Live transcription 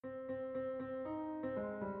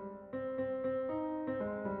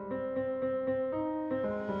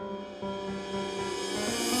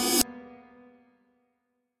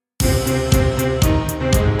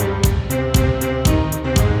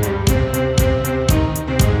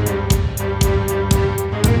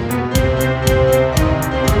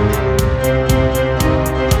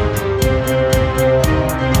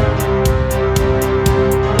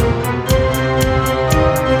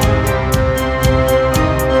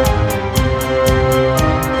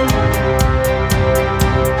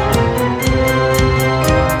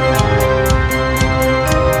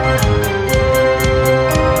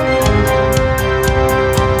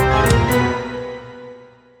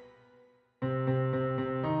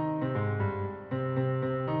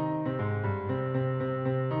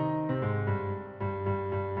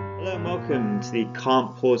welcome to the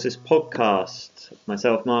Can't Pause This podcast.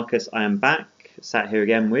 Myself, Marcus, I am back, sat here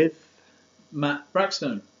again with Matt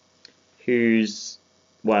Braxton. Who's,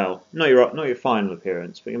 well, not your final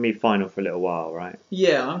appearance, but going to be final for a little while, right?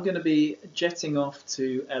 Yeah, I'm going to be jetting off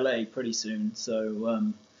to LA pretty soon,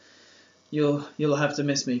 so you'll have to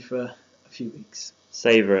miss me for a few weeks.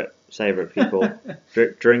 Savour it, people.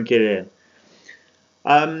 Drink it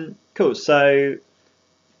in. Cool. So,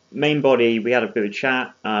 main body, we had a bit of a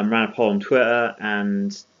chat, ran a poll on Twitter,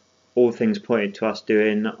 and all things pointed to us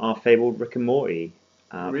doing our fabled Rick and Morty.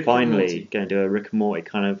 Finally, going to do a Rick and Morty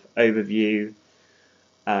kind of overview,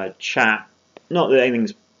 chat. Not that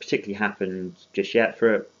anything's particularly happened just yet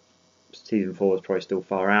for it. Season 4 is probably still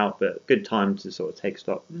far out, but good time to sort of take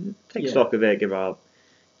stock of it, give our,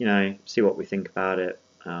 see what we think about it,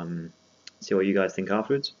 see what you guys think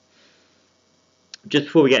afterwards. Just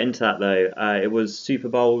before we get into that though, it was Super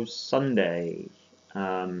Bowl Sunday.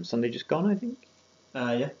 Sunday just gone, I think.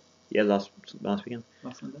 Yeah. Yeah, last weekend.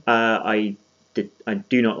 Last Sunday. I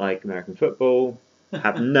do not like American football.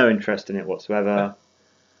 Have no interest in it whatsoever.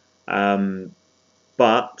 But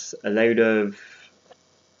a load of,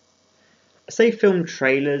 I say film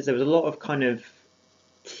trailers. There was a lot of kind of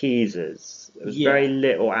teasers. There was very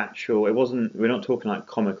little actual. It wasn't. We're not talking like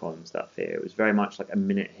Comic-Con stuff here. It was very much like a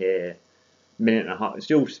minute here, minute and a half. It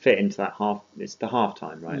still fit into that half. It's the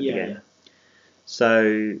halftime, right? Yeah.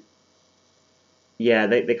 So, yeah,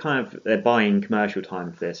 they're buying commercial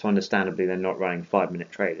time for this. So understandably, they're not running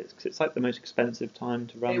 5-minute trailers because it's like the most expensive time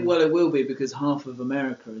to run. It will be because half of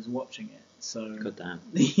America is watching it. So. God damn.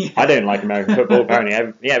 Yeah. I don't like American football. Apparently,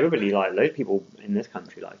 everybody loads of people in this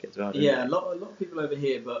country like it as well. Yeah, a lot of people over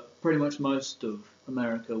here, but pretty much most of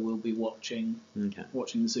America will be watching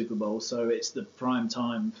the Super Bowl. So it's the prime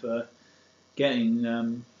time for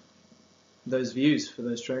getting those views for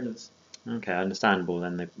those trailers. Okay, understandable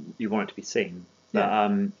then. You want it to be seen.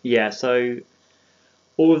 But, so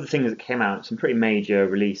all of the things that came out, some pretty major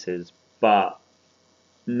releases, but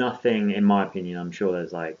nothing, in my opinion, I'm sure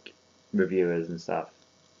there's like reviewers and stuff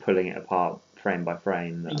pulling it apart frame by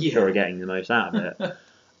frame that I'm sure are getting the most out of it.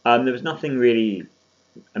 There was nothing really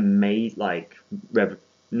made, like,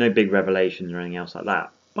 no big revelations or anything else like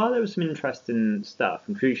that. But there was some interesting stuff,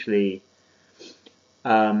 and crucially,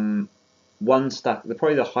 probably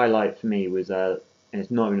the highlight for me was, and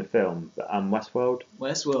it's not even a film, but Westworld.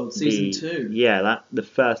 Westworld season 2. Yeah, the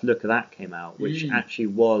first look of that came out, which actually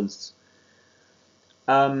was.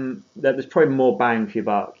 There was probably more bang for your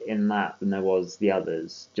buck in that than there was the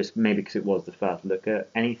others, just maybe because it was the first look at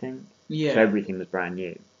anything. Yeah. So everything was brand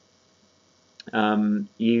new. Do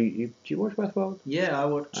you watch Westworld? Yeah, I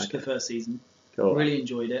watched the first season. Cool. Really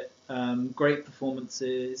enjoyed it. Great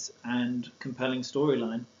performances and compelling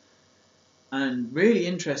storyline. And really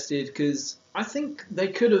interested because I think they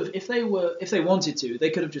could have, if they wanted to, they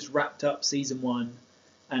could have just wrapped up season 1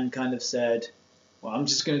 and kind of said, well, I'm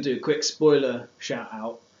just going to do a quick spoiler shout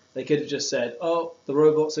out. They could have just said, oh, the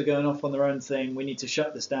robots are going off on their own thing. We need to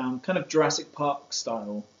shut this down. Kind of Jurassic Park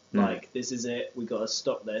style. Like, this is it. We got to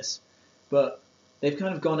stop this. But they've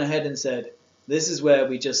kind of gone ahead and said, this is where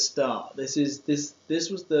we just start. This was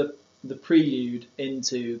the prelude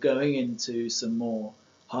into going into some more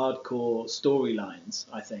hardcore storylines,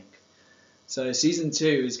 I think. So season 2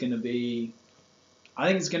 is going to be, I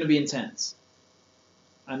think it's going to be intense.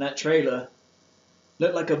 And that trailer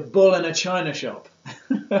looked like a bull in a china shop.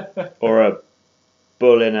 Or a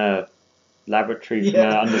bull in a laboratory from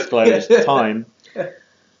an undisclosed time.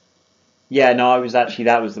 Yeah, no,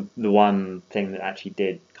 that was the one thing that actually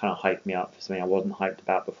did kind of hype me up for something I wasn't hyped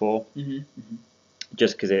about before.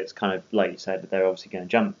 Just because it's kind of, like you said, they're obviously going to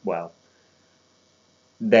jump, well,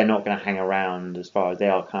 they're not going to hang around as far as they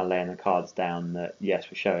are kind of laying the cards down that, yes,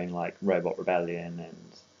 we're showing like Robot Rebellion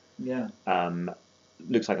and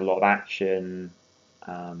looks like a lot of action.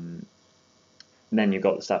 Then you've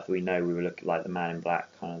got the stuff that we know we were looking like the Man in Black,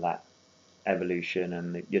 kind of that evolution,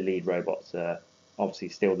 and your lead robots are obviously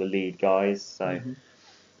still the lead guys. So,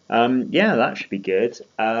 that should be good.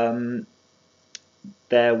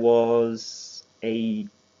 There was a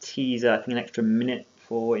teaser, I think an extra minute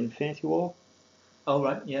for Infinity War. Oh,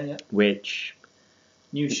 right, yeah. Which...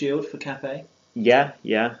 New shield for Cap-A. Yeah.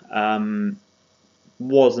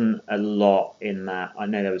 Wasn't a lot in that. I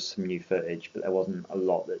know there was some new footage, but there wasn't a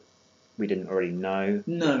lot that we didn't already know.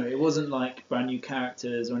 No, it wasn't like brand new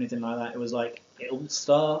characters or anything like that. It was like, it'll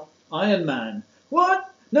star Iron Man.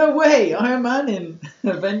 What? No way! Iron Man in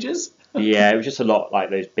Avengers? Yeah, it was just a lot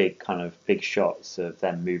like those big shots of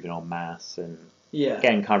them moving en masse and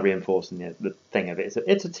again kind of reinforcing the thing of it.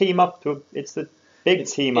 It's a team up to it's the Big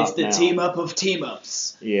team up It's the now. team up of team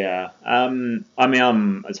ups. Yeah. I mean,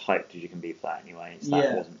 I'm as hyped as you can be for that anyway. So that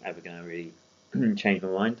Yeah. wasn't ever going to really change my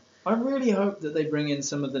mind. I really hope that they bring in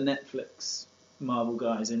some of the Netflix Marvel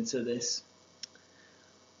guys into this.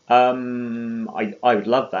 I would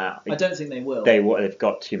love that. I don't think they will. They've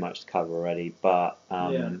got too much to cover already. But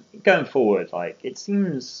going forward, like it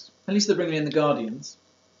seems. At least they're bringing in the Guardians.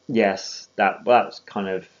 Yes, that's kind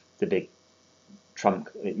of the big trump.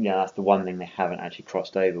 Yeah, that's the one thing they haven't actually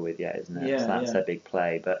crossed over with yet, isn't it? Yeah, So that's yeah. their big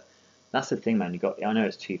play. But that's the thing, man. I know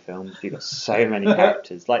it's 2 films. You've got so many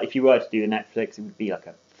characters. Like if you were to do the Netflix, it would be like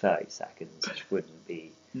a 30 seconds, which wouldn't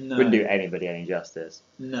do anybody any justice.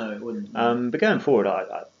 No, it wouldn't. But going forward,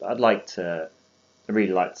 I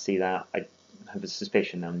really like to see that. I have a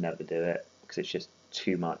suspicion they'll never do it because it's just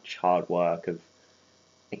too much hard work.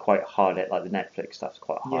 They're quite hard at like the Netflix stuff's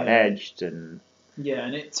quite hard edged and. Yeah,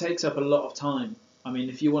 and it takes up a lot of time. I mean,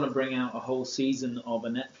 if you want to bring out a whole season of a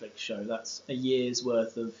Netflix show, that's a year's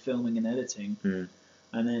worth of filming and editing. Mm.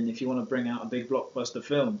 And then if you want to bring out a big blockbuster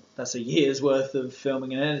film, that's a year's worth of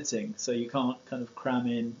filming and editing. So you can't kind of cram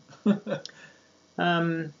in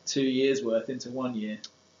 2 years worth into 1 year.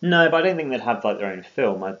 No, but I don't think they'd have like their own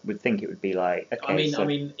film. I would think it would be like okay. I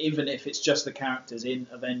mean, even if it's just the characters in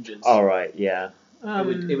Avengers. All right, yeah.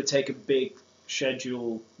 It would take a big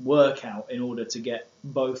schedule workout in order to get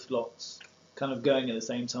both lots kind of going at the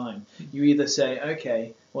same time. You either say,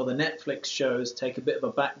 okay, well the Netflix shows take a bit of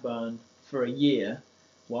a backburn for a year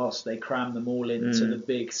whilst they cram them all into the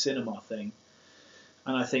big cinema thing,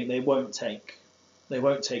 and I think they won't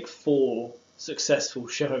take 4 successful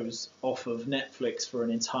shows off of Netflix for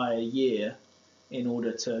an entire year in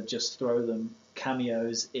order to just throw them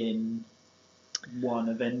cameos in one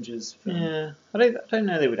Avengers film. Yeah, I don't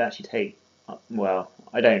know they would actually take. Well,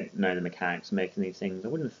 I don't know the mechanics of making these things. I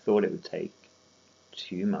wouldn't have thought it would take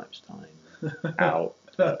too much time out.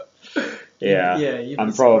 Yeah, you'd I'm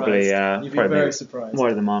be probably surprised. You'd be very surprised. More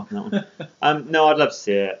of the mark on that one. No, I'd love to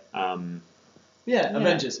see it.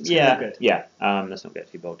 Avengers. It's yeah, gonna be good. yeah. Let's not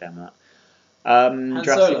get too bogged down with that. Han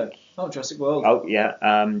Solo. Oh, Jurassic World. Oh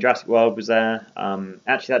yeah, Jurassic World was there.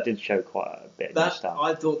 Actually, that did show quite a bit of new stuff.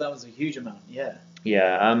 I thought that was a huge amount. Yeah.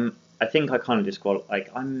 Yeah. I think I kind of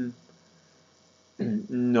I'm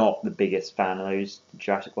not the biggest fan of those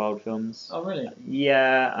Jurassic World films. Oh really?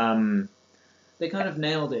 Yeah. They kind of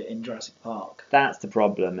nailed it in Jurassic Park. That's the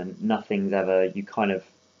problem, and nothing's ever. You kind of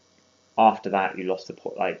after that you lost the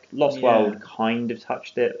point. Like Lost World kind of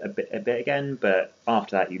touched it a bit again, but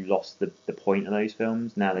after that you lost the point of those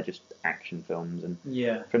films. Now they're just action films, and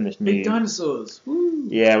from this new big dinosaurs. Woo.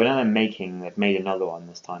 Yeah, well now they've made another one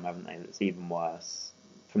this time, haven't they? That's even worse.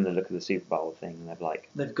 From the look of the Super Bowl thing,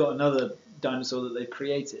 they've got another dinosaur that they've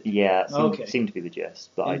created. Yeah, seemed to be the gist,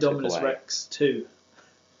 but Indominus I took away. Rex 2.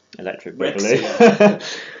 Electric Boogaloo.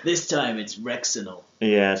 This time it's Rexinal.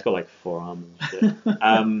 Yeah, it's got like 4 arms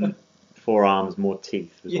and shit. 4 arms, more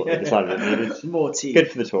teeth was what they decided it needed. More teeth.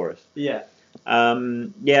 Good for the tourist. Yeah.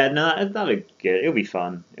 No, that looked good. It'll be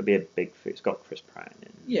fun. It'll be a big. It's got Chris Pratt in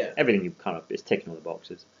it. Yeah. Everything you it's ticking all the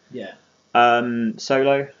boxes. Yeah.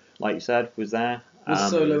 Solo, like you said, was there.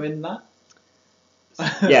 Was Solo in that?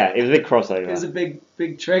 Yeah, it was a big crossover. It was a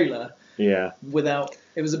big trailer. Yeah.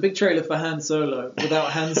 It was a big trailer for Han Solo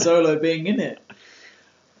without Han Solo being in it.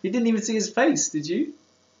 You didn't even see his face, did you?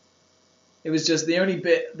 It was just the only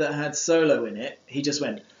bit that had Solo in it. He just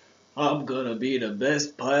went, "I'm gonna be the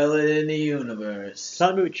best pilot in the universe."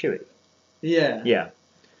 Something with Chewie. Yeah. Yeah.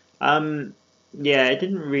 Yeah, it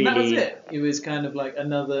didn't really. And that was it. It was kind of like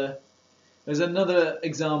another. There's another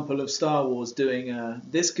example of Star Wars doing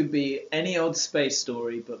this could be any odd space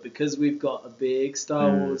story, but because we've got a big Star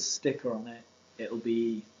Wars sticker on it, it'll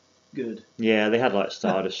be good. Yeah, they had like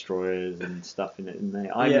Star Destroyers and stuff in it, didn't they?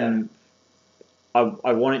 I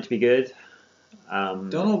want it to be good.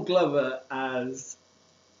 Donald Glover as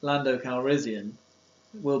Lando Calrissian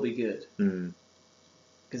will be good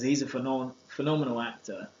because he's a phenomenal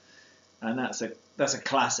actor, and that's a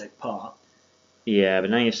classic part. Yeah, but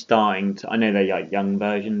now you're starting to. I know they're like young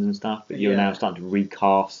versions and stuff, but you're now starting to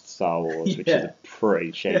recast Star Wars, which is a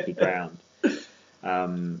pretty shaky ground.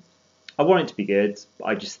 I want it to be good, but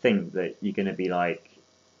I just think that you're going to be like.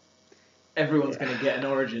 Everyone's going to get an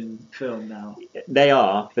origin film now. They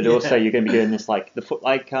are, but also you're going to be doing this kind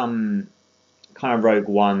of Rogue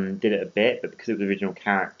One did it a bit, but because it was original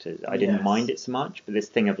characters, I didn't mind it so much. But this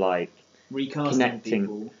thing of like recasting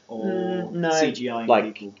people or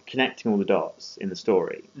CGI people, connecting all the dots in the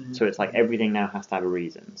story. So it's like everything now has to have a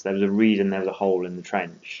reason. So there was a reason there was a hole in the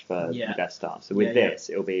trench for the Death Star. So with this,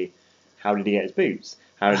 it'll be How did he get his boots?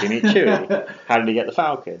 How did he meet Chewie? How did he get the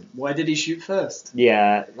Falcon? Why did he shoot first?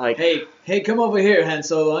 Yeah, like Hey, come over here, Han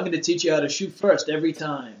Solo. I'm going to teach you how to shoot first every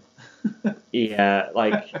time. yeah,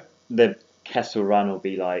 like the Kessel Run will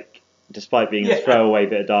be like, despite being a throwaway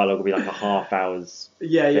bit of dialogue, will be like a half hour's.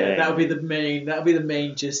 Yeah, thing. that'll be the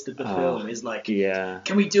main gist of the film. Is like, yeah,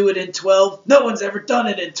 can we do it in 12? No one's ever done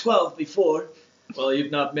it in 12 before. Well,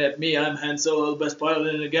 you've not met me. I'm Han Solo, the best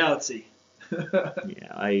pilot in the galaxy.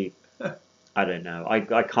 yeah, I don't know.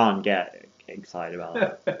 I can't get excited about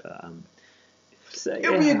that. But, so,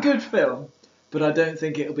 It'll be a good film, but I don't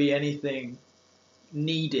think it'll be anything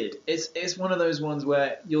needed. It's one of those ones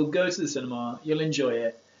where you'll go to the cinema, you'll enjoy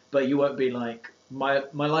it, but you won't be like, my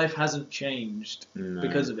life hasn't changed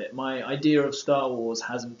because of it. My idea of Star Wars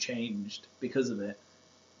hasn't changed because of it.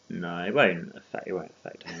 No, it won't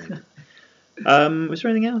affect anything. Was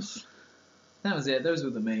there anything else? That was it. Those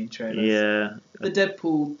were the main trailers. Yeah. The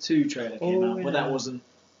Deadpool 2 trailer came out, but that wasn't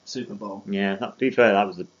Super Bowl. Yeah, to be fair, that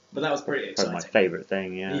was But that was pretty exciting. probably my favourite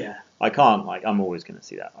thing, Yeah. I can't, I'm always going to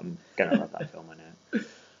see that. I'm going to love that film, I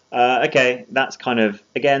know. Okay, that's kind of,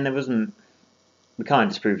 again, we kind of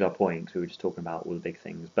disproved our point because we were just talking about all the big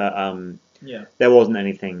things, but there wasn't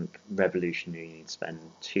anything revolutionary you need to spend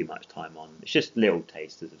too much time on. It's just little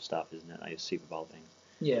tasters of stuff, isn't it? Like Super Bowl things.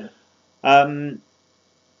 Yeah.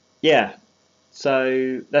 Yeah.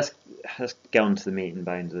 So let's get on to the meat and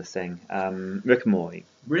bones of this thing. Rick and Morty.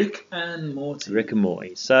 Rick and Morty. Rick and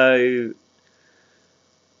Morty. So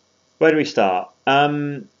where do we start?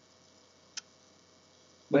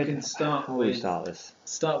 We can start How do we start this?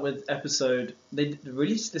 Start with episode. They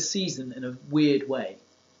released the season in a weird way.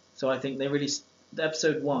 So I think they released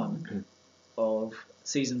episode 1 of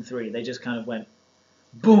season 3. They just kind of went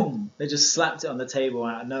boom. They just slapped it on the table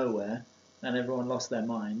out of nowhere, and everyone lost their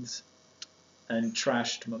minds and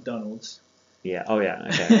trashed McDonald's. Yeah. Oh yeah.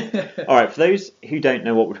 Okay. All right. For those who don't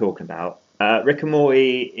know what we're talking about, Rick and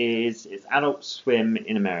Morty is Adult Swim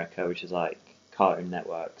in America, which is like Cartoon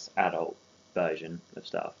Network's adult version of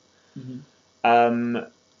stuff. Mm-hmm.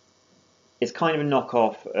 It's kind of a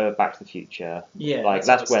knockoff of Back to the Future. Yeah, like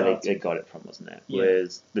that's where they got it from, wasn't it? Yeah.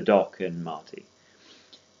 Was the Doc and Marty.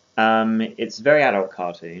 It's a very adult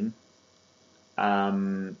cartoon.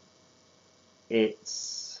 I'm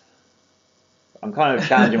kind of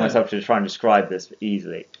challenging myself to try and describe this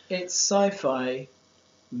easily. It's sci-fi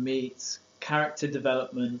meets character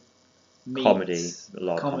development meets Comedy, a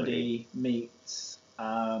lot of comedy. Meets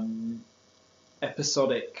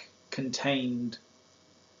episodic contained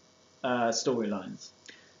storylines.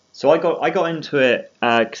 So I got into it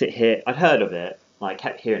because it hit. I'd heard of it, like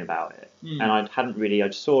kept hearing about it, and I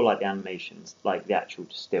just saw like the animations, like the actual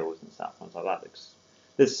stills and stuff. I was like, that looks.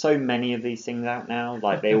 There's so many of these things out now.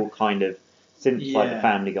 Like they all kind of since like the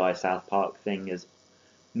Family Guy, South Park thing. There's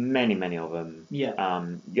many of them. Yeah.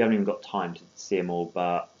 You haven't even got time to see them all,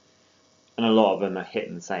 and a lot of them are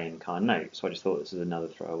hitting the same kind of note. So I just thought this was another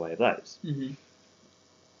throwaway of those. Mm-hmm.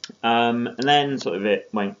 And then sort of it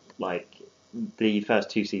went like the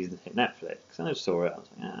first 2 seasons hit Netflix, and I just saw it. I was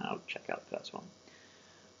like, I'll check out the first one.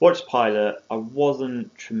 Watched pilot. I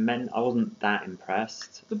wasn't that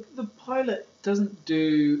impressed. The pilot doesn't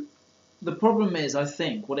do. The problem is, I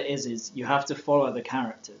think what it is you have to follow the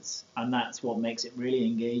characters, and that's what makes it really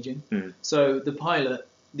engaging. So the pilot,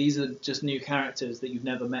 these are just new characters that you've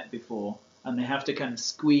never met before, and they have to kind of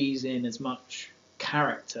squeeze in as much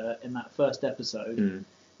character in that first episode,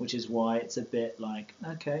 which is why it's a bit like,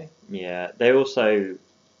 okay. Yeah, they also,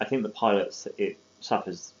 I think the pilots, it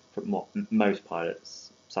suffers from what most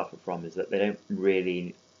pilots suffer from, is that they don't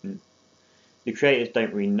really, the creators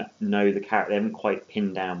don't really know the character, they haven't quite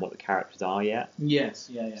pinned down what the characters are yet. Yes,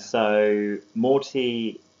 yeah. So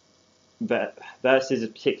Morty versus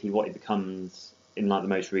particularly what he becomes in like the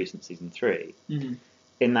most recent season 3. Mm-hmm.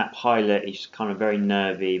 In that pilot, he's kind of very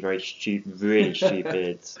nervy, very really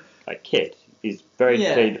stupid, like kid. He's very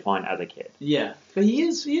clearly defined as a kid. Yeah, but he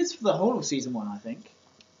is for the whole of season 1, I think.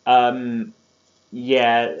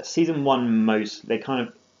 Yeah, season 1 they kind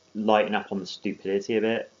of lighten up on the stupidity a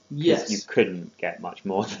bit. Yes, you couldn't get much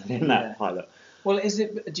more than in that pilot. Well,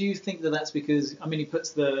 do you think that that's because he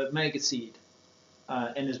puts the mega seed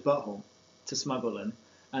in his butthole to smuggle in,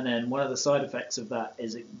 and then one of the side effects of that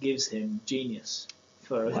is it gives him genius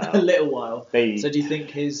for a little while. So do you think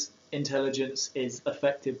his intelligence is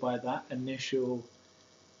affected by that initial?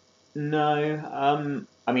 No,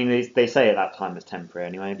 they say at that time it's temporary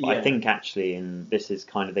anyway. But I think actually, this is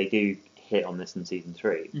kind of they do hit on this in season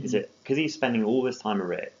 3. Mm-hmm. Is it because he's spending all this time with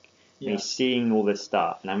Rick? And he's seeing all this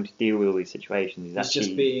stuff and having to deal with all these situations. He's actually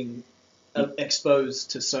just being exposed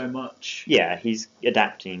to so much. Yeah, he's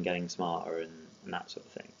adapting and getting smarter and that sort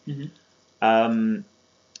of thing. But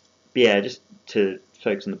yeah, just to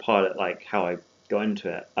focus on the pilot, like how I got into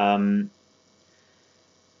it.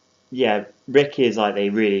 Yeah, Rick is like they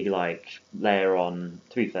really like layer on.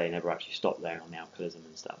 To be fair, they never actually stopped layering on the alcoholism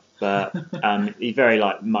and stuff. But he's very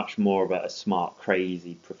like much more of a smart,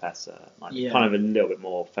 crazy professor. Like kind of a little bit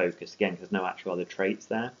more focused again because there's no actual other traits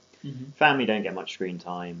there. Mm-hmm. Family don't get much screen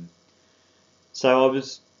time. So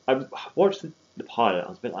I watched the pilot. I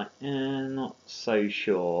was a bit like, not so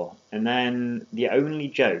sure. And then the only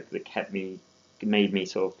joke that made me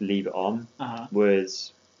sort of leave it on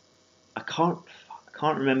was I can't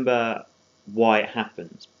remember why it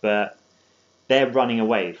happens, but they're running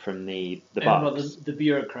away from the bugs. The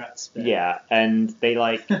bureaucrats. Bit. Yeah, and they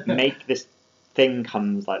like make this thing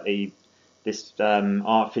comes like this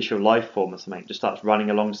artificial life form or something just starts running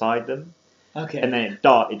alongside them. Okay. And then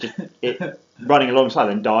it running alongside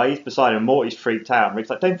them dies beside him. Morty's freaked out, and Rick's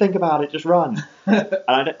like, "Don't think about it, just run."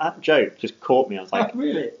 And that joke just caught me. I was like, "Oh,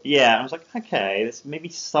 really?" Yeah. I was like, "Okay, there's maybe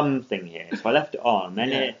something here." So I left it on.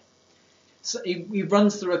 And then So he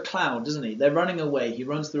runs through a cloud, doesn't he? They're running away. He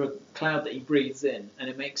runs through a cloud that he breathes in, and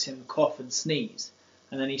it makes him cough and sneeze.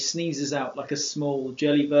 And then he sneezes out like a small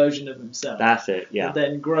jelly version of himself. That's it. Yeah. That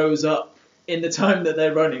then grows up. In the time that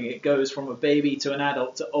they're running, it goes from a baby to an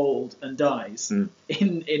adult to old and dies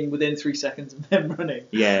in within 3 seconds of them running.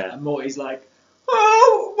 Yeah. And Morty's like,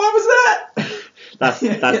 "Oh, what was that?" that's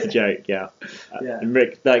the joke. Yeah. And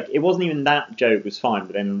Rick, like, it wasn't even that joke was fine,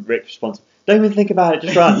 but then Rick's response, "Don't even think about it,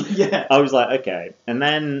 just run." Yeah. I was like, okay, and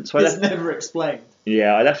then so it's never explained.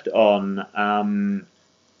 Yeah, I left it on.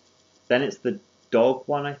 Then it's the dog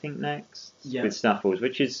one, I think, next with Snuffles,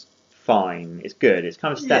 which is fine. It's good. It's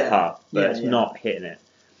kind of step up, but it's not hitting it.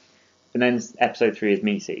 And then episode 3 is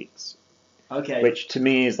Meeseeks. Okay. Which to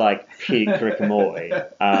me is like peak Rick and Morty.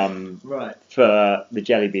 Right. For the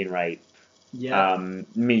jelly bean rape. Yeah.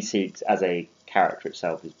 Meeseeks as a character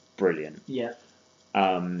itself is brilliant. Yeah.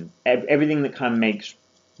 Everything that kind of makes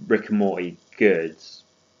Rick and Morty good,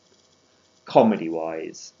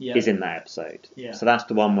 comedy-wise, is in that episode. Yeah. So that's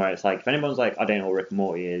the one where it's like, if anyone's like, I don't know what Rick and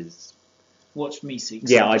Morty is, watch Meeseeks.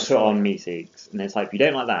 Yeah, I put on Meeseeks, and it's like, if you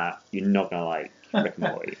don't like that, you're not gonna like Rick and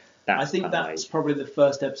Morty. I think that's probably the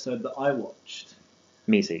first episode that I watched.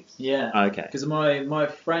 Meeseeks. Yeah. Okay. Because my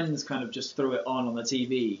friends kind of just threw it on the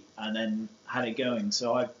TV and then had it going.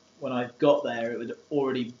 So when I got there, it had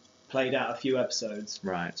already played out a few episodes.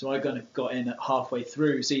 Right. So I kind of got in at halfway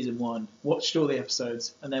through season 1, watched all the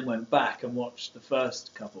episodes, and then went back and watched the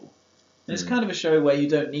first couple. And it's kind of a show where you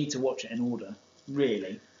don't need to watch it in order,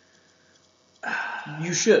 really.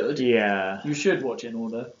 You should. Yeah. You should watch it in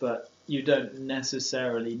order, but you don't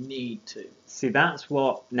necessarily need to. See, that's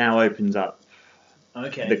what now opens up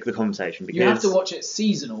the conversation. Because you have to watch it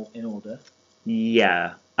seasonal in order.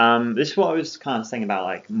 Yeah. This is what I was kind of saying about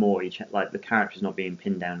like Morty, like the characters not being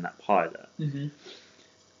pinned down in that pilot. Mm-hmm.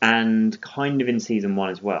 And kind of in season 1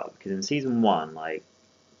 as well. Because in season 1, like,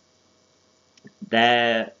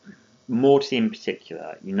 Morty in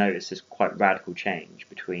particular, you notice this quite radical change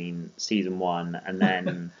between season 1 and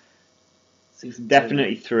then season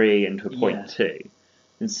definitely 3 and to a point 2.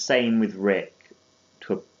 And same with Rick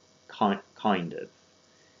to a kind of.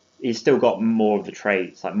 He's still got more of the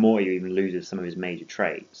traits, like Morty even loses some of his major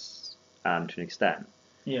traits to an extent.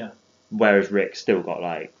 Yeah. Whereas Rick's still got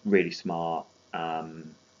like really smart,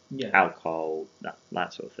 alcohol,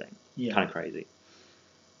 that sort of thing. Yeah. Kind of crazy.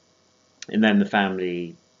 And then the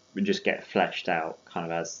family would just get fleshed out kind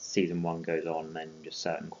of as season 1 goes on, and then just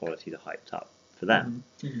certain qualities are hyped up for them.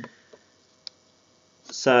 Mm-hmm.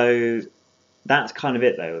 So that's kind of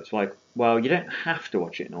it though. It's like, well, you don't have to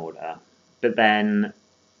watch it in order, but then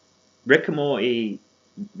Rick and Morty,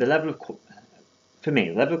 the level of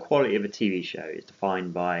quality of a TV show is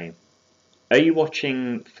defined by, are you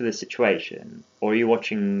watching for the situation, or are you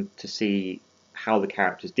watching to see how the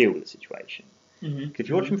characters deal with the situation? Mm-hmm. If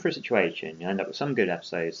you're watching for a situation, you end up with some good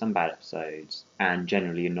episodes, some bad episodes, and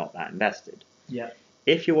generally you're not that invested. Yeah.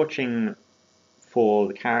 If you're watching for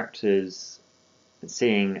the characters and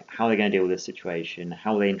seeing how they're going to deal with this situation,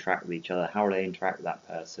 how they interact with each other, how they interact with that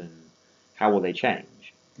person, how will they change?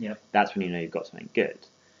 Yep. That's when you know you've got something good.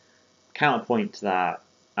 Counterpoint to that,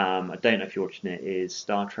 I don't know if you're watching it, is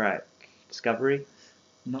Star Trek Discovery.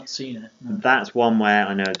 Not seen it. No. That's one where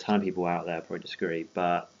I know a ton of people out there probably disagree,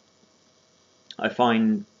 but I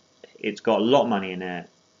find it's got a lot of money in it.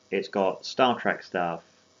 It's got Star Trek stuff,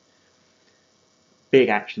 big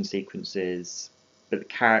action sequences, but the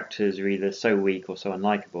characters are either so weak or so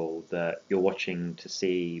unlikable that you're watching to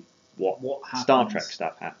see what Star Trek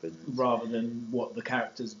stuff happens, rather than what the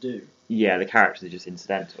characters do. Yeah, the characters are just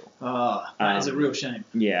incidental. That is a real shame.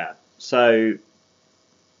 Yeah, so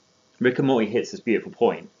Rick and Morty hits this beautiful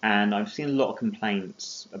point, and I've seen a lot of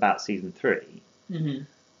complaints about season 3 Mm-hmm.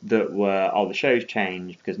 that were, the show's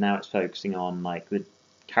changed because now it's focusing on like the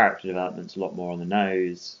character development's a lot more on the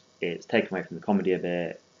nose. It's taken away from the comedy a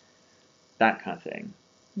bit, that kind of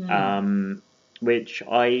thing. Which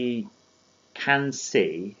I can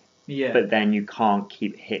see, Yeah. but then you can't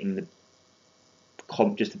keep hitting the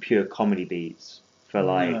just the pure comedy beats for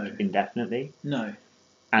No. indefinitely. No.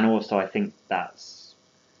 And also, I think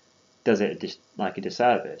does it a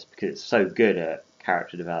disservice because it's so good at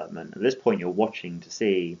character development. At this point, you're watching to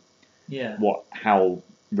see Yeah. how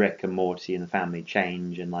Rick and Morty and the family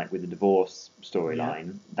change, and like with the divorce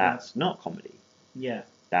storyline, that's not comedy. Yeah.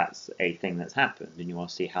 That's a thing that's happened, and you want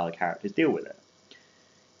to see how the characters deal with it.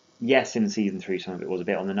 Yes, in season 3, some of it was a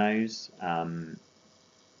bit on the nose,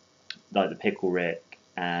 like the pickle Rick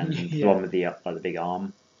and the one with the big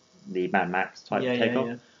arm, the Mad Max type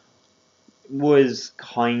takeoff, was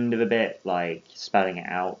kind of a bit like spelling it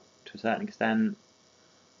out to a certain extent,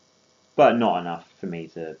 but not enough for me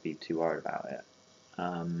to be too worried about it.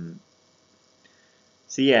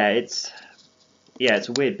 So it's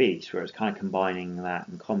a weird beast where it's kind of combining that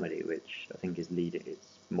and comedy, which I think is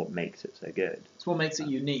what makes it so good. It's what makes it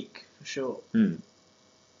unique, for sure.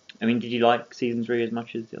 I mean, did you like season 3 as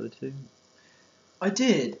much as the other two? I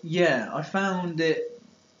did, yeah. I found it,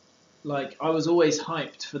 like, I was always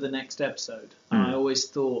hyped for the next episode. And I always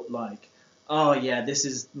thought, like, oh yeah, this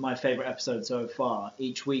is my favourite episode so far.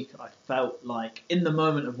 Each week I felt like, in the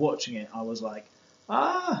moment of watching it, I was like,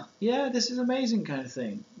 yeah, this is amazing kind of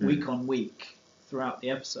thing. Week on week throughout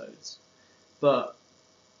the episodes. But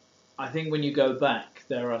I think when you go back,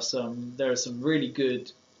 there are some really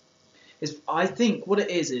good. I think what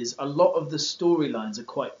it is a lot of the storylines are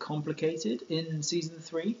quite complicated in season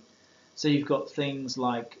 3. So you've got things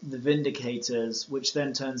like the Vindicators, which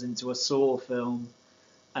then turns into a Saw film,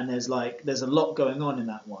 and there's a lot going on in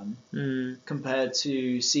that one compared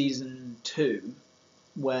to season 2,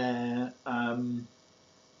 where the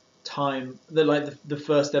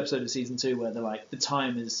first episode of season 2, where they're like the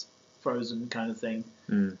time is frozen kind of thing,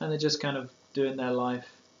 and they're just kind of doing their life,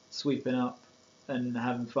 sweeping up and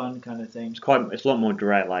having fun kind of thing. It's a lot more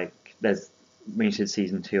direct. Like when you said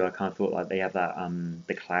season 2, I kind of thought like they have that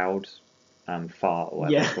the cloud fart or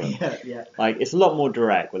whatever. Yeah. Like it's a lot more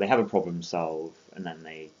direct where they have a problem solve and then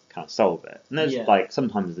they kind of solve it. And there's like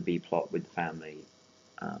sometimes the B plot with the family.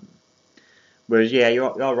 Whereas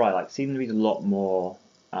you're right. Like season 3 is a lot more.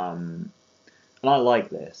 And I like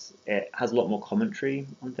this. It has a lot more commentary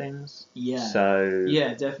on things. Yeah. So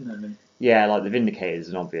yeah, definitely. Yeah, like the Vindicators is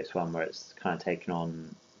an obvious one where it's kind of taken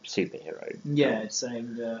on superhero. Yeah, it's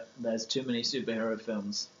saying that there's too many superhero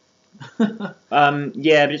films. Yeah,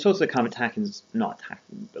 but it's also kind of not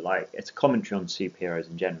attacking, but like it's a commentary on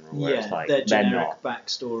superheroes in general. Where it's like their generic they're not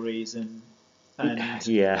backstories and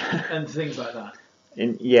and things like that.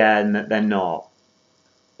 And they're not,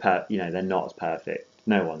 they're not as perfect.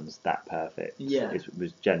 No one's that perfect. Yeah, it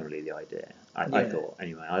was generally the idea. I thought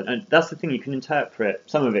anyway. And that's the thing, you can interpret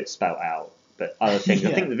some of it's spelt out, but other things.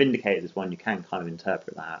 I think the Vindicators is one you can kind of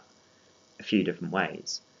interpret that a few different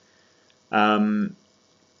ways.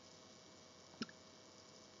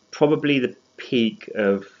 Probably the peak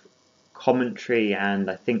of commentary, and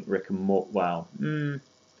I think Rick and Morty. Well, you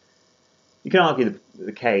can argue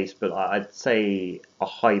the case, but I'd say a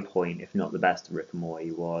high point, if not the best, of Rick and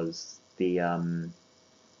Morty was the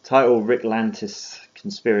title Rick Lantis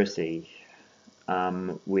Conspiracy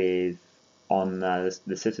with on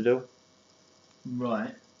the Citadel,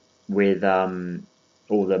 right? With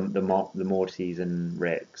all the Mortys and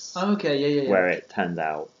Ricks. Oh, okay, yeah. Where it turns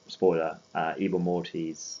out, spoiler, evil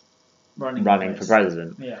Morty's running for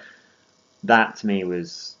president. Yeah. That to me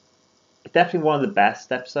was definitely one of the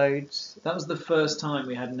best episodes. That was the first time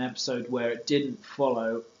we had an episode where it didn't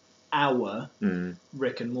follow our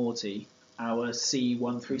Rick and Morty, our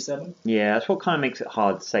C137. Yeah, that's what kind of makes it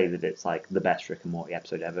hard to say that it's like the best Rick and Morty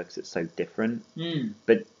episode ever because it's so different.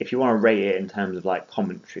 But if you want to rate it in terms of like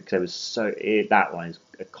commentary, because that one is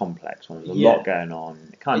a complex one. There's a lot going on.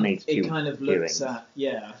 It kind of needs it kind of looks viewings.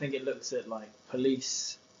 at I think it looks at like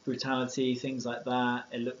police brutality, things like that.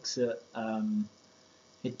 It looks at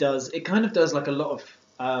it kind of does like a lot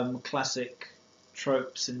of classic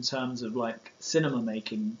tropes in terms of like cinema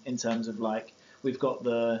making, in terms of like we've got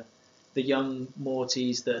the young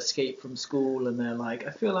Mortys that escape from school and they're like,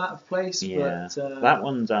 I feel out of place. Yeah, but that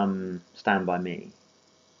one's Stand By Me,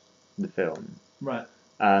 the film. Right.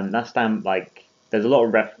 That's there's a lot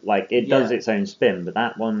of it does its own spin, but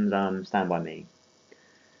that one's Stand By Me.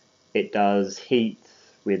 It does Heat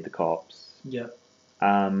with the cops. Yeah.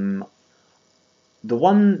 The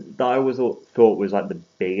one that I always thought was like the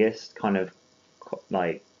biggest kind of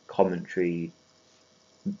like commentary,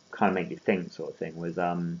 kind of make you think sort of thing was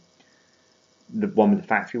the one with the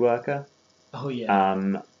factory worker. Oh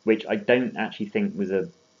yeah. Which I don't actually think was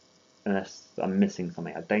unless I'm missing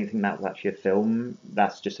something. I don't think that was actually a film.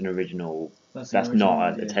 That's just an original. That's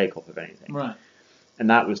not a takeoff of anything. Right. And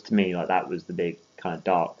that was to me like that was the big kind of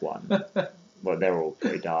dark one. Well, they're all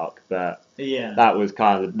pretty dark, but yeah, that was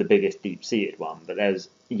kind of the biggest deep-seated one. But there's,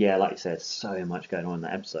 like you said, so much going on in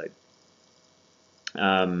that episode.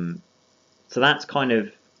 So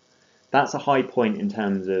that's a high point in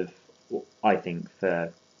terms of, I think,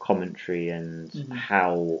 for commentary and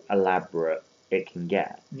how elaborate it can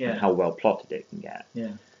get, and how well plotted it can get.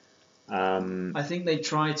 Yeah. I think they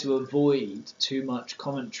try to avoid too much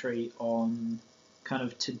commentary on kind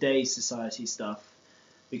of today's society stuff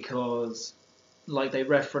because, like they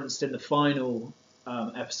referenced in the final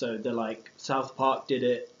episode, they're like South Park did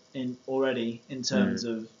it already in terms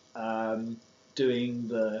of doing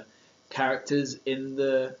the characters in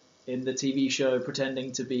the TV show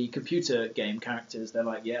pretending to be computer game characters. They're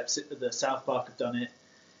like, yep, the South Park have done it,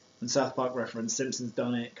 and South Park reference Simpsons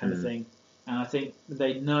done it, kind of thing. And I think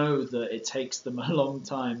they know that it takes them a long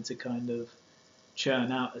time to kind of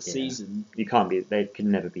churn out a season. They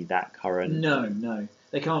can never be that current. No.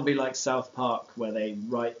 They can't be like South Park where they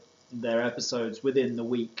write their episodes within the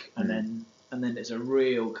week and then it's a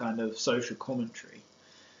real kind of social commentary.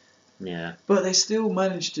 Yeah. But they still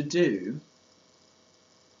managed to do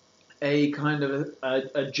a kind of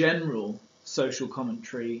a general social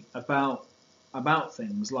commentary about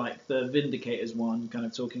things like the Vindicators one, kind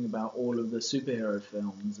of talking about all of the superhero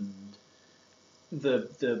films, and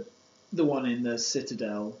the one in the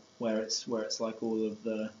Citadel where it's like all of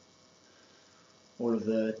the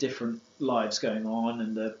different lives going on,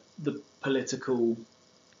 and the political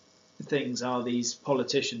things. Are these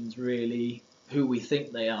politicians really who we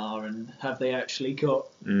think they are, and have they actually got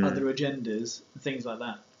other agendas, things like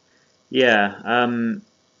that? Yeah,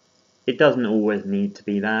 it doesn't always need to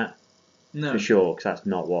be that. No. For sure, because that's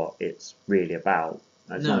not what it's really about.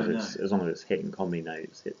 As long as it's hitting comedy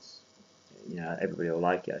notes, it's everybody will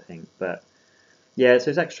like it, I think. But yeah, so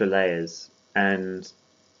it's extra layers. And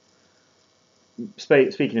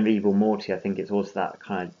speaking of Evil Morty, I think it's also that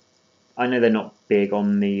kind of. I know they're not big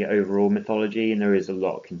on the overall mythology, and there is a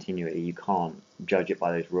lot of continuity. You can't judge it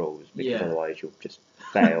by those rules because otherwise you'll just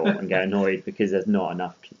fail and get annoyed because there's not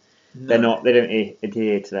enough. They don't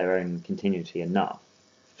adhere to their own continuity enough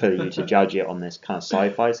for you to judge it on this kind of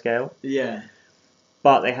sci-fi scale. Yeah.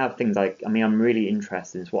 But they have things like, I'm really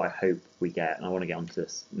interested in what I hope we get, and I want to get onto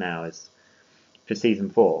this now, is for season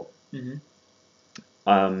 4.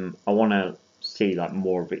 I want to see like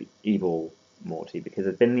more of Evil Morty, because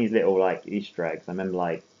there's been these little like Easter eggs. I remember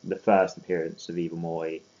like the first appearance of Evil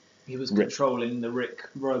Morty. He was controlling the Rick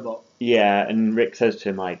robot. Yeah, and Rick says to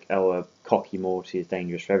him like, "Oh, a cocky Morty is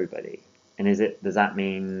dangerous for everybody." And does that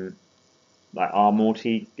mean like our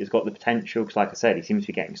Morty has got the potential? Because like I said, he seems to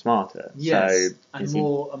be getting smarter. Yes, so and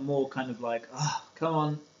more kind of like, come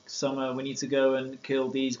on, Summer, we need to go and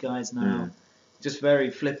kill these guys now. Just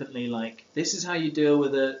very flippantly, like, this is how you deal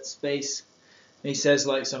with a space. And he says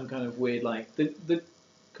like some kind of weird like the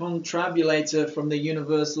contrabulator from the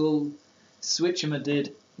Universal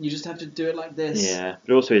Switchamadid. You just have to do it like this. Yeah,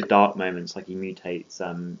 but also his dark moments, like he mutates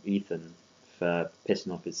Ethan for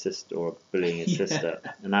pissing off his sister or bullying his sister,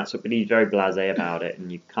 and but he's very blasé about it,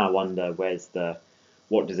 and you kind of wonder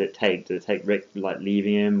what does it take? Does it take Rick like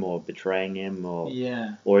leaving him or betraying him, or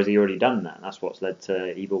has he already done that? And that's what's led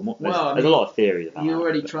to Evil Morty. There's a lot of theories about that. He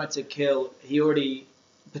already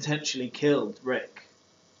potentially killed Rick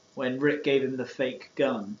when Rick gave him the fake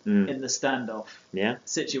gun in the standoff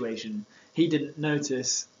situation. He didn't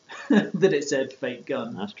notice that it said fake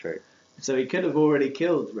gun. That's true. So he could have already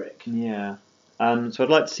killed Rick. Yeah. So I'd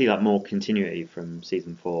like to see like more continuity from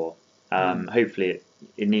season 4. Hopefully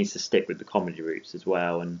it needs to stick with the comedy roots as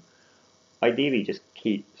well, and ideally just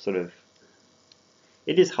keep sort of.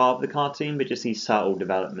 It is hard with the cartoon, but just these subtle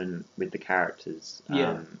development with the characters.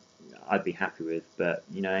 I'd be happy with. But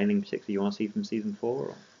anything particular you want to see from season 4?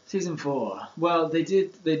 Or? Season 4. Well, they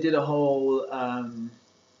did a whole.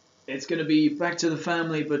 It's going to be Back to the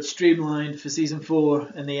Family, but streamlined for season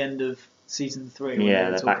 4 and the end of season 3.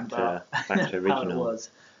 Yeah, they're back to original. How it was.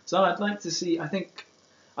 So I'd like to see. I think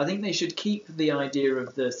they should keep the idea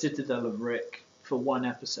of the Citadel of Rick for one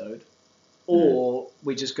episode, or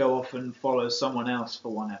we just go off and follow someone else for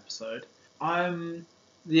one episode.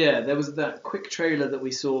 There was that quick trailer that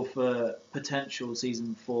we saw for potential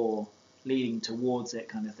season 4 leading towards it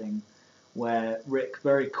kind of thing, where Rick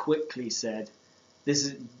very quickly said,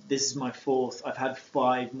 this is my fourth. I've had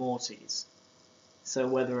 5 Mortys. So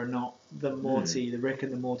whether or not the Morty, the Rick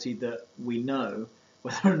and the Morty that we know,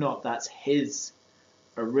 whether or not that's his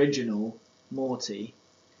original Morty.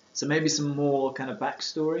 So maybe some more kind of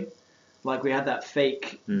backstory. Like we had that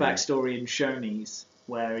fake backstory in Shoney's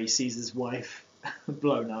where he sees his wife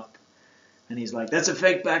blown up and he's like, that's a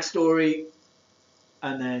fake backstory,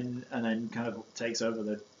 and then kind of takes over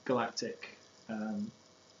the galactic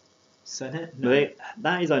Senate. No.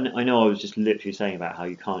 That is, I know I was just literally saying about how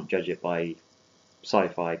you can't judge it by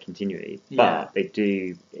sci-fi continuity, but Yeah. they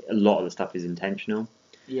do, a lot of the stuff is intentional.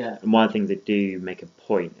 Yeah. And one of the things they do make a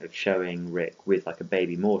point of showing Rick with like a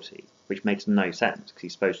baby Morty, which makes no sense because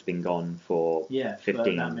he's supposed to have been gone for Yeah, 15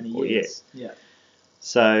 for that many or years. Yeah.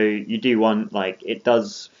 So you do want, like, it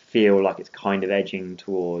does feel like it's kind of edging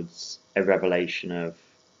towards a revelation of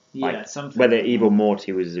like, Yeah, something. whether Evil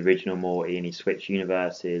Morty was his original Morty and he switched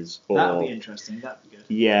universes, or That would be interesting. That'd be good.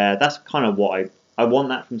 yeah, that's kind of what I want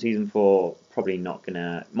that from season 4. Probably not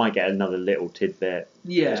gonna, might get another little tidbit.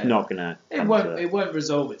 Yeah. It's not gonna. It won't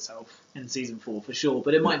resolve itself in season 4 for sure,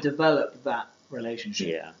 but it might develop that relationship.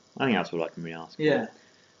 Yeah, I think that's all I can really ask. Yeah. For.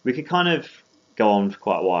 We could kind of go on for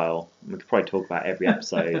quite a while. We could probably talk about every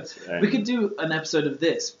episode. We could do an episode of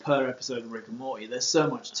this per episode of Rick and Morty. There's so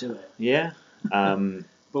much to it. Yeah.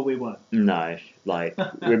 But we won't. No, like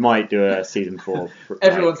we might do a season 4.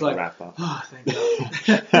 Everyone's like, wrap up. oh, thank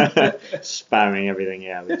God. Spamming everything,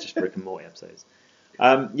 yeah, with just Rick and Morty episodes.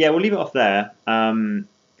 Yeah, we'll leave it off there.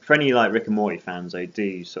 For any like Rick and Morty fans, they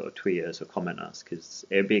do sort of tweet us or comment us because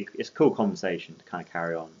it's a cool conversation to kind of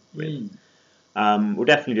carry on with. We'll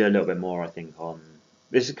definitely do a little bit more, I think, on.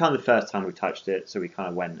 This is kind of the first time we touched it, so we kind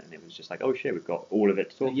of went and it was just like, oh shit, we've got all of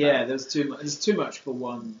it to talk Yeah, about. there's too much for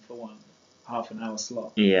one half an hour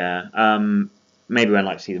slot. Yeah, maybe when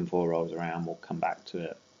like season 4 rolls around, we'll come back to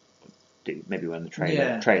it. Maybe when the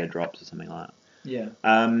trailer drops or something like that. Yeah.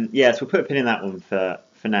 Yeah, so we'll put a pin in that one for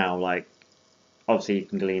now. Like, obviously you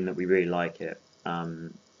can glean that we really like it.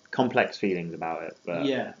 Complex feelings about it, but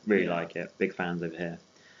really like it. Big fans over here.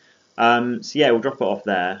 So yeah, we'll drop it off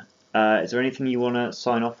there. Is there anything you want to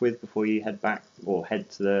sign off with before you head back or head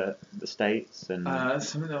to the States and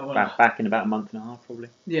Something that I want back in about a month and a half probably?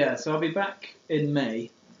 Yeah, so I'll be back in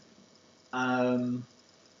May. How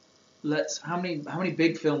many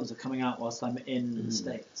big films are coming out whilst I'm in the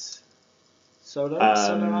States? Solo?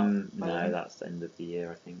 No, that's the end of the year,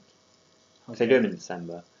 I think. Okay. They do them in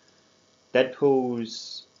December.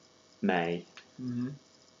 Deadpool's May. Mm-hmm.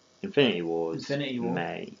 Infinity War.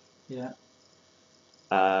 May. Yeah.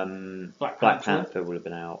 Black Panther will have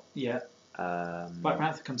been out. Yeah. Black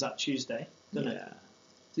Panther comes out Tuesday, doesn't it?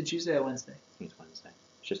 Is it Tuesday or Wednesday? I think it's Wednesday.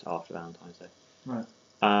 It's just after Valentine's Day.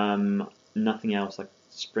 Right. Nothing else like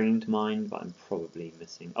springing to mind, but I'm probably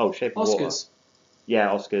missing. Oh, Shape of Water. Oscars. Yeah,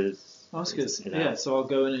 Oscars. Yeah, so I'll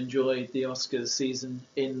go and enjoy the Oscars season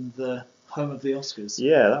in the home of the Oscars.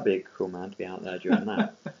 Yeah, that'd be a cool man to be out there during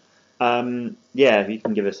that. Yeah, if you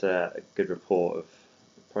can give us a good report of,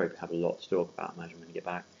 we'll probably have a lot to talk about, I imagine, when you get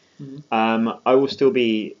back. Mm-hmm. I will still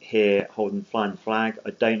be here holding flying the flag.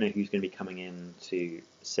 I don't know who's going to be coming in to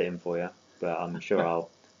sit in for you, but I'm sure I'll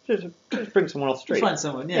just bring someone off the street. Find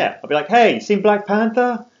someone, yeah. I'll be like, hey, seen Black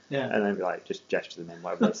Panther? Yeah. And then be like, just gesture them in,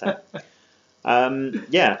 whatever they say.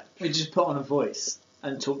 Yeah. We just put on a voice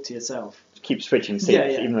and talk to yourself. Keep switching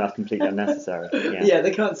seats, even though that's completely unnecessary. Yeah.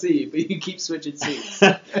 They can't see you, but you keep switching seats.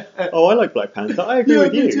 Oh, I like Black Panther. I agree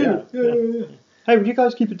with you. Too. Yeah. Hey, would you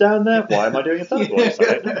guys keep it down there? Why am I doing a third voice? I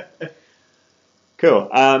don't know. Cool.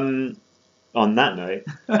 On that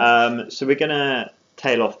note, so we're gonna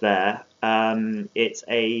tail off there. It's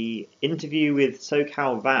a interview with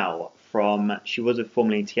SoCal Val from She Was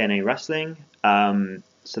Formerly TNA Wrestling.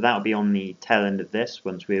 So that'll be on the tail end of this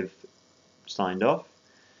once we've signed off.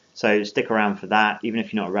 So stick around for that. Even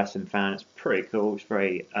if you're not a wrestling fan, it's pretty cool. She's a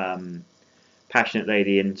very passionate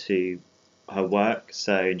lady into her work.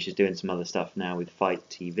 And she's doing some other stuff now with Fight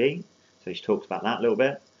TV. So she talks about that a little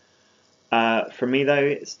bit. From me though,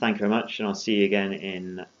 it's thank you very much, and I'll see you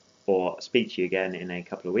again speak to you again in a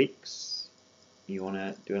couple of weeks. You want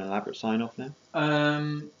to do an elaborate sign off now?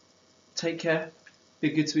 Take care. Be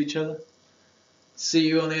good to each other. See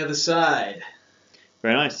you on the other side.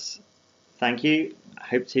 Very nice. Thank you. I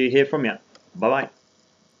hope to hear from you. Bye bye.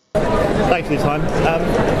 Thanks for your time.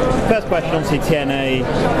 First question, obviously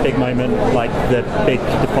TNA, big moment, like the big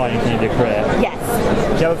defining thing of your career.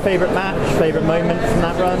 Yes. Do you have a favourite match, favourite moment from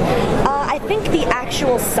that run? I think the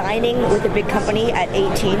actual signing with a big company at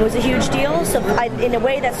 18 was a huge deal. So in a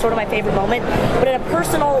way, that's sort of my favorite moment. But in a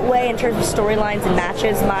personal way, in terms of storylines and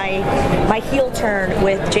matches, my heel turn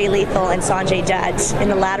with Jay Lethal and Sanjay Dutt in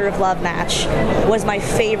the Ladder of Love match was my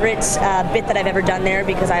favorite bit that I've ever done there,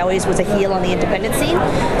 because I always was a heel on the independent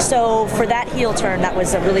scene. So for that heel turn, that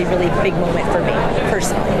was a really, really big moment for me,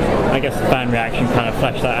 personally. I guess the fan reaction kind of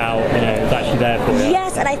fleshed that out, it was actually there for you.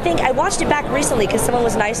 Yes, and I think I watched it back recently because someone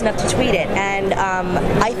was nice enough to tweet it, and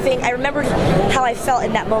I remembered how I felt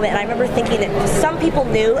in that moment, and I remember thinking that some people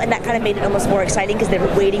knew, and that kind of made it almost more exciting because they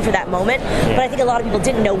were waiting for that moment, but I think a lot of people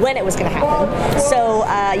didn't know when it was going to happen. So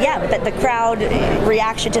but the crowd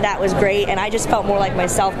reaction to that was great, and I just felt more like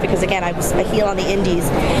myself because, again, I was a heel on the indies,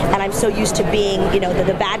 and I'm so used to being,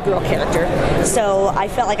 the bad girl character. So I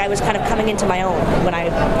felt like I was kind of coming into my own when I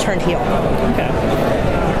turned heel. Okay.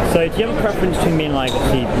 So do you have a preference between being like,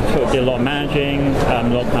 you sort of did a lot of managing, a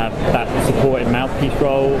lot of kind of that supportive mouthpiece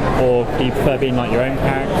role, or do you prefer being like your own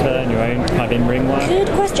character and your own kind of in-ring work? Good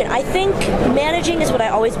question. I think managing is what I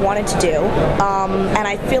always wanted to do, and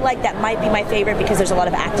I feel like that might be my favorite because there's a lot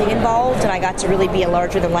of acting involved, and I got to really be a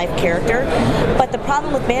larger-than-life character. But the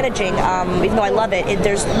problem with managing, even though I love it,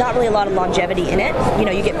 there's not really a lot of longevity in it.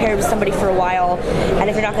 You get paired with somebody for a while, and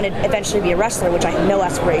if you're not going to eventually be a wrestler, which I have no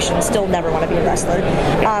aspirations, still never want to be a wrestler,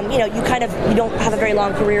 you don't have a very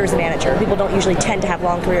long career as a manager. People don't usually tend to have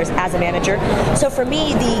long careers as a manager. So for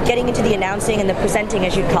me, the getting into the announcing and the presenting,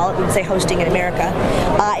 as you'd call it, we would say hosting in America,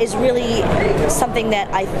 is really something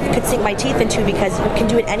that I could sink my teeth into because you can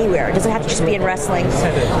do it anywhere. It doesn't have to just be in wrestling.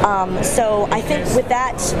 So I think with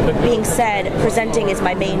that being said, presenting is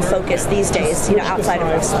my main focus these days, outside of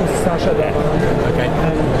wrestling. Okay.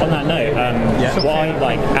 On that note,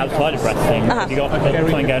 why, outside of wrestling, have you got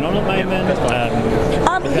something going on at the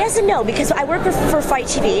moment? Yes and no, because I work for Fight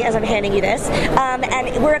TV, as I'm handing you this,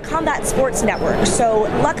 and we're a combat sports network. So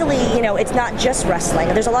luckily, it's not just wrestling.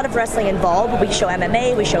 There's a lot of wrestling involved. We show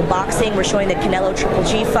MMA, we show boxing, we're showing the Canelo Triple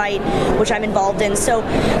G fight, which I'm involved in. So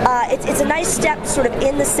it's a nice step sort of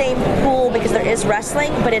in the same pool because there is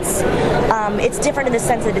wrestling, but it's different in the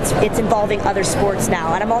sense that it's involving other sports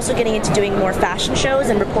now. And I'm also getting into doing more fashion shows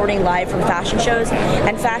and reporting live from fashion shows,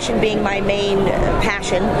 and fashion being my main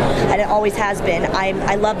passion, and it always has been.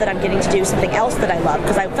 I love that I'm getting to do something else that I love,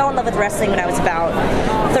 because I fell in love with wrestling when I was about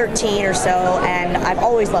 13 or so, and I've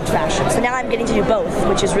always loved fashion. So now I'm getting to do both,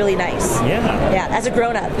 which is really nice. Yeah, as a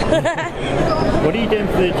grown-up. What are you doing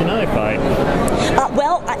for the Janelle fight?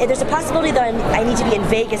 There's a possibility that I need to be in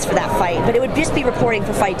Vegas for that fight, but it would just be reporting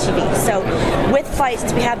for Fight TV. So with fights,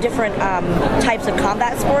 since we have different types of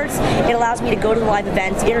combat sports, it allows me to go to the live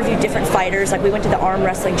events, interview different fighters. Like we went to the Arm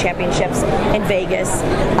Wrestling Championships in Vegas.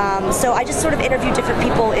 So I just sort of interview different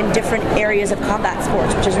people in different areas of combat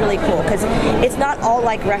sports, which is really cool because it's not all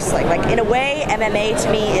like wrestling. Like in a way, MMA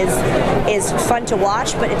to me is fun to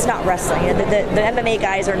watch, but it's not wrestling. The MMA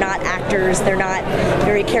guys are not actors. They're not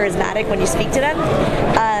very charismatic when you speak to them.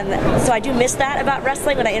 So I do miss that about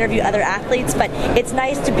wrestling when I interview other athletes, but it's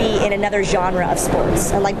nice to be in another genre of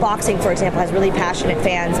sports. And like boxing, for example, has really passionate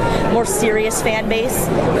fans, more serious fan base,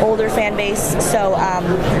 older fan base. So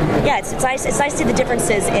it's nice. It's nice to see the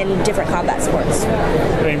differences in different combat sports.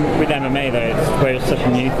 I mean, with MMA though, it's such a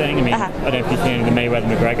new thing. I mean, I don't know if you've seen the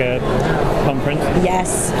Mayweather-McGregor conference.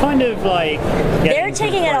 Yes. Kind of like they're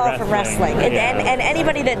taking it all from wrestling, and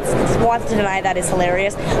anybody that wants to deny that is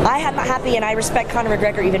hilarious. I am happy, and I respect Conor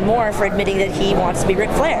McGregor even more for admitting that he wants to be Ric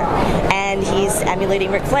Flair, and he's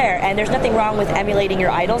emulating Ric Flair. And there's nothing wrong with emulating your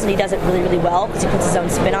idols, and he does it really, really well because he puts his own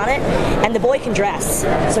spin on it. And the boy can dress,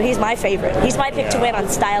 so he's my favorite. He's my pick to win on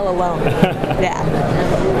style alone.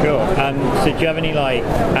 Cool. So do you have any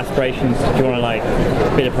aspirations? Do you want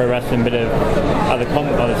to bit of pro wrestling, bit of other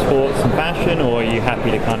sports and fashion, or are you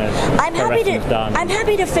happy to kind of? I'm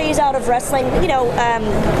happy to phase out of wrestling.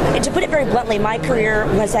 To put it very bluntly, my career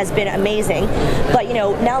has been amazing, but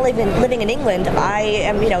now living in England, I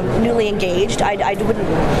am newly engaged. I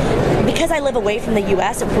wouldn't, because I live away from the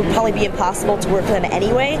U.S. It would probably be impossible to work for them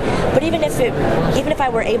anyway. But even if I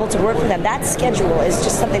were able to work for them, that schedule is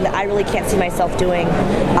just something that I really can't see myself doing.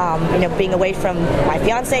 Being away from my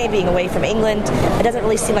fiance, being away from England, it doesn't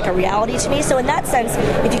really seem like a reality to me. So in that sense,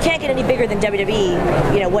 if you can't get any bigger than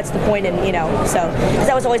WWE, what's the point in, so, because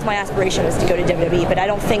that was always my aspiration, was to go to WWE, but I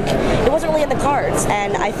don't think, it wasn't really in the cards,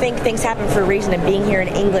 and I think things happen for a reason, and being here in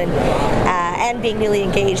England, and being newly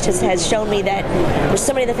engaged has shown me that there's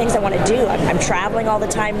so many of the things I want to do. I'm traveling all the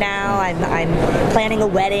time now, I'm planning a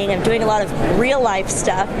wedding, I'm doing a lot of real life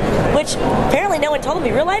stuff, which apparently no one told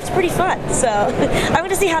me, real life's pretty fun, so I'm going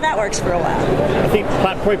to see how that works for a while. while. I think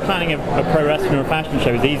probably planning a pro wrestling or a fashion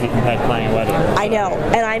show is easy compared to planning a wedding. I know,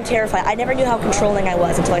 and I'm terrified. I never knew how controlling I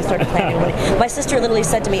was until I started planning a wedding. My sister literally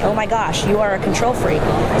said to me, "Oh my gosh, you are a control freak."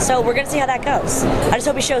 So we're gonna see how that goes. I just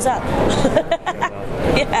hope he shows up.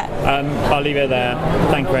 Yeah. I'll leave it there.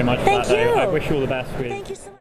 Thank you very much. Thank for that, you. though. I wish you all the best with. Thank you so much.